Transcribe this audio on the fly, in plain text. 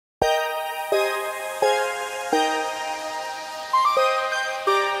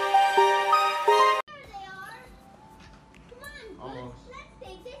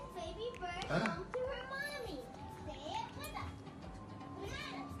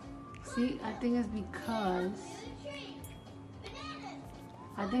See, I think it's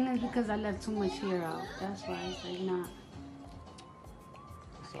because I left too much hair out. That's why it's like nah.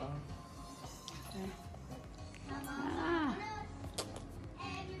 Sorry. Okay. Ah,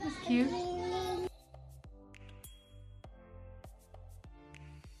 that's cute.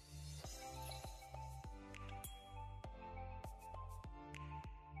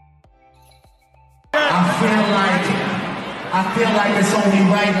 I feel like it's only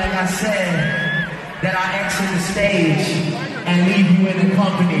right, like I said, that I exit the stage and leave you in the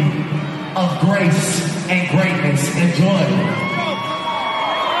company of grace and greatness. Enjoy.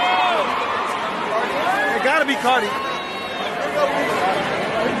 It gotta be Cardi.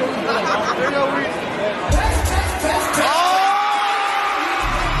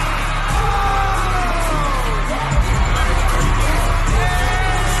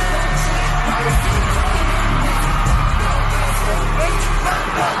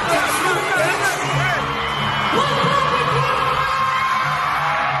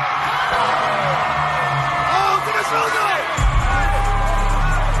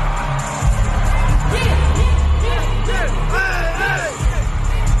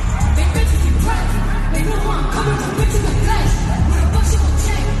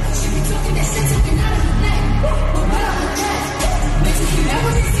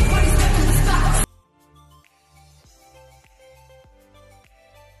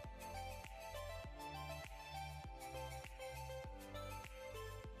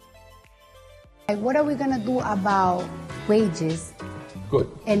 What are we gonna do about wages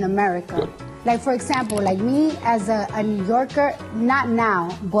in America? Good. Like, for example, like me as a New Yorker, not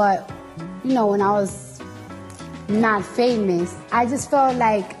now, but you know, when I was not famous, I just felt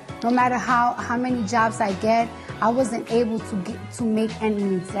like no matter how many jobs I get, I wasn't able to make ends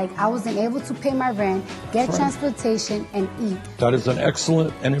meet. Like, I wasn't able to pay my rent, get transportation, and eat. That is an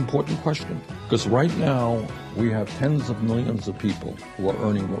excellent and important question, because right now we have tens of millions of people who are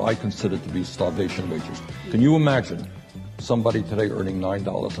earning what I consider to be starvation wages. Can you imagine somebody today earning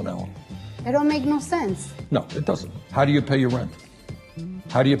 $9 an hour? It don't make no sense. No, it doesn't. How do you pay your rent?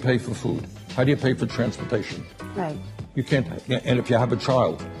 How do you pay for food? How do you pay for transportation? Right. You can't, and if you have a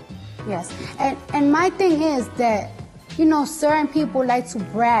child. Yes, and my thing is that, you know, certain people like to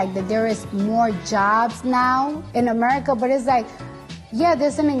brag that there is more jobs now in America, but it's like, yeah,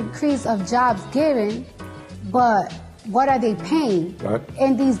 there's an increase of jobs given, but what are they paying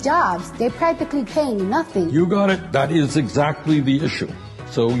in these jobs? They're practically paying nothing. You got it. That is exactly the issue.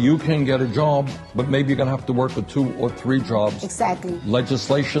 So you can get a job, but maybe you're going to have to work for 2 or 3 jobs. Exactly.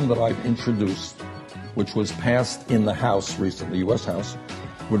 Legislation that I've introduced, which was passed in the House recently, U.S. House,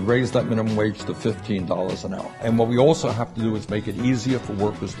 would raise that minimum wage to $15 an hour. And what we also have to do is make it easier for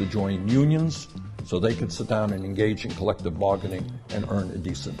workers to join unions so they can sit down and engage in collective bargaining and earn a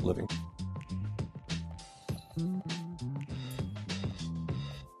decent living.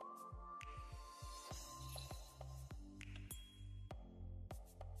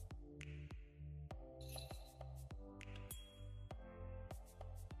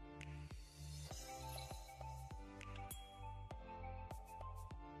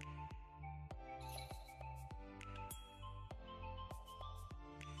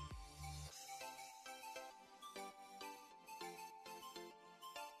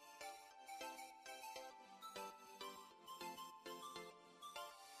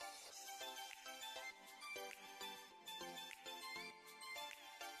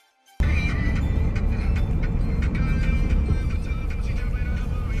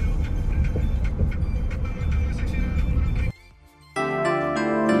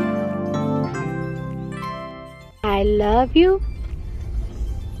 I love you.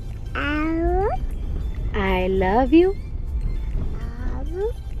 I love you.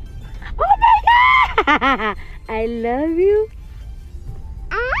 Oh my God! I love you.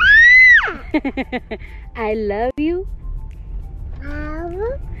 I love you.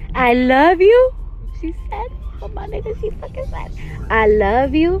 I love you. She said, oh my nigga, she fucking said, I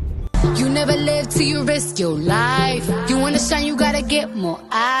love you. You never live till you risk your life. You wanna shine, you gotta get more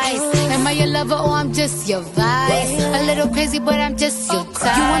eyes. Am I your lover or I'm just your vice? A little crazy, but I'm just your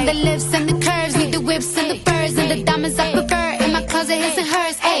type. You want the lips and the curves, need the whips and the furs and the diamonds I prefer. In my closet, his and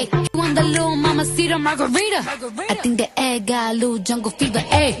hers. Ayy, you want the little mamacita margarita? I think the egg got a little jungle fever.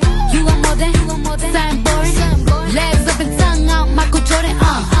 Ayy, you want more than something boring. Legs up and tongue out, Michael Jordan.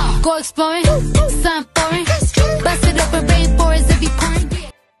 Go exploring, something foreign. Bust it open, rainforest if you pouring.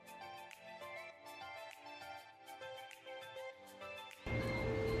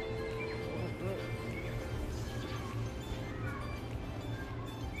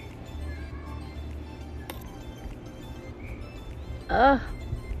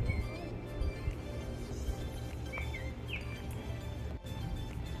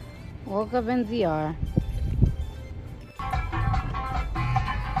 Woke up in DR.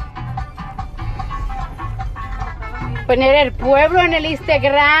 Poner el pueblo en el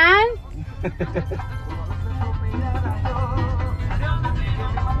Instagram.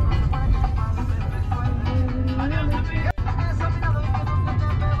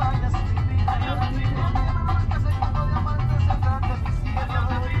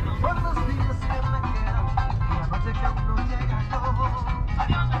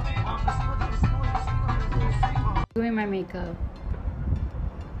 Doing my makeup.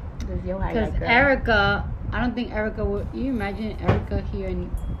 Because Erica, I don't think Erica would. You imagine Erica here in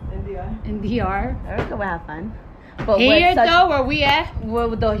DR? Erica would have fun. But here though, where we at?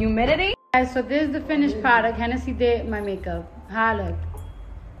 With the humidity? Alright, so this is the finished product. Hennessy did my makeup. How I look?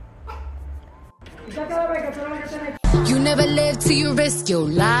 You never live till you risk your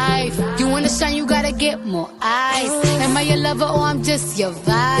life. You wanna shine, you gotta get more eyes. Am I your lover or I'm just your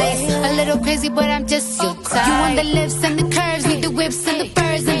vice? A little crazy, but I'm just your type. You want the lips and the curves, need the whips and the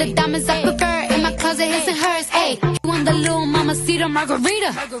furs and the diamonds I prefer. In my closet, his and hers. Hey, you want the little mamacita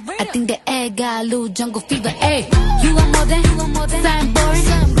margarita? I think the egg got a little jungle fever. Hey, you want more than something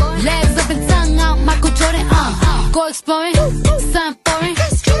boring. Legs up and tongue out, Michael Jordan. Go exploring, something foreign.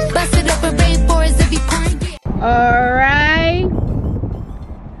 Bust it up in rainforest if you pouring. Alright,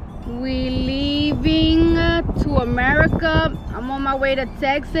 we leaving to America. I'm on my way to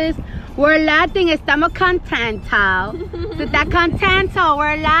Texas. We're Latin, estamos contento. ¿Tú estás contento?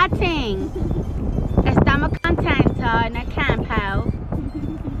 We're Latin. Estamos contento en el campo.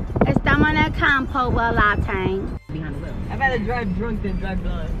 Estamos en el campo, we're Latin. I'd rather drive drunk than drive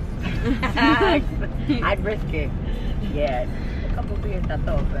blind. I'd risk it. Yeah. A couple beers I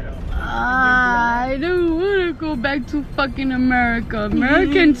thought, pero... I don't want to go back to fucking America.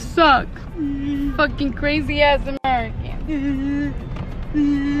 Americans suck. Fucking crazy ass Americans.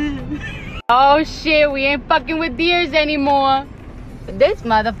 Oh shit, we ain't fucking with deers anymore. This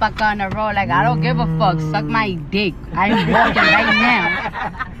motherfucker on the road, like, I don't give a fuck. Suck my dick. I'm walking right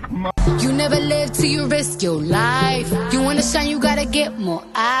now. You never live till you risk your life. You wanna shine, you gotta get more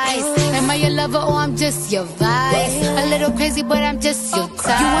eyes. Am I your lover or I'm just your vice? A little crazy, but I'm just your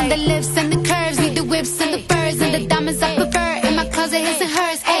type. You want the lips and the curves, need the whips and the furs and the diamonds I prefer. In my closet, his and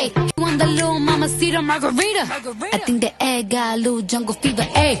hers. Hey, you want the little mamacita margarita? I think the egg got a little jungle fever.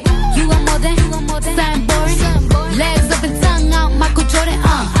 Hey, you want more than something boring. Legs up and tongue out, Michael Jordan.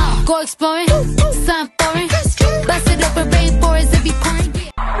 Go exploring, something foreign. Bust it up in rainforest if you pouring.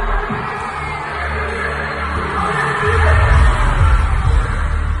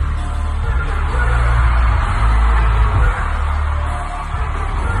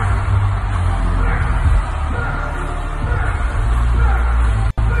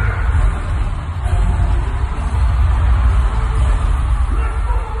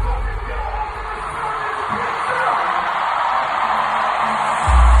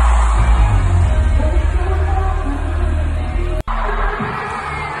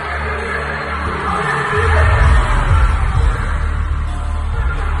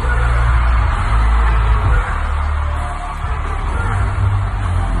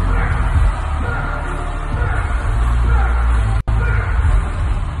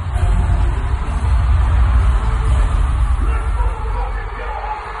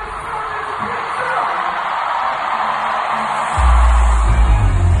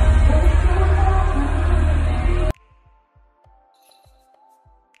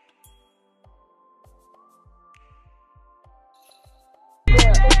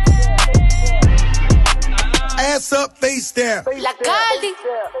 Ass up, face down. La Cardi,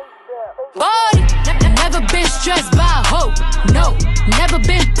 body, never been stressed by a hoe. No, never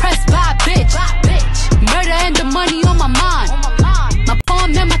been pressed by a bitch. Murder and the money on my mind. My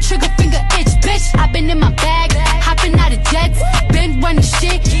palm and my trigger finger itch, bitch. I been in my bag, hopping out of jets, been running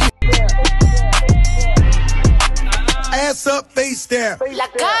shit. Ass up, face down. La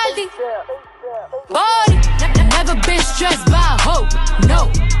Cardi, body, never been stressed by a hoe.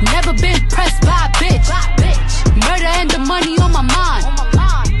 No, never been pressed by a bitch. Murder and the money on my mind.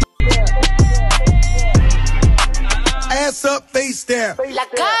 Ass up, face down. La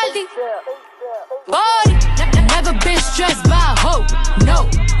Cardi, body, never been stressed by a hoe. No,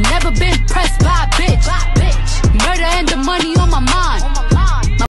 never been pressed by a bitch. Murder and the money on my mind.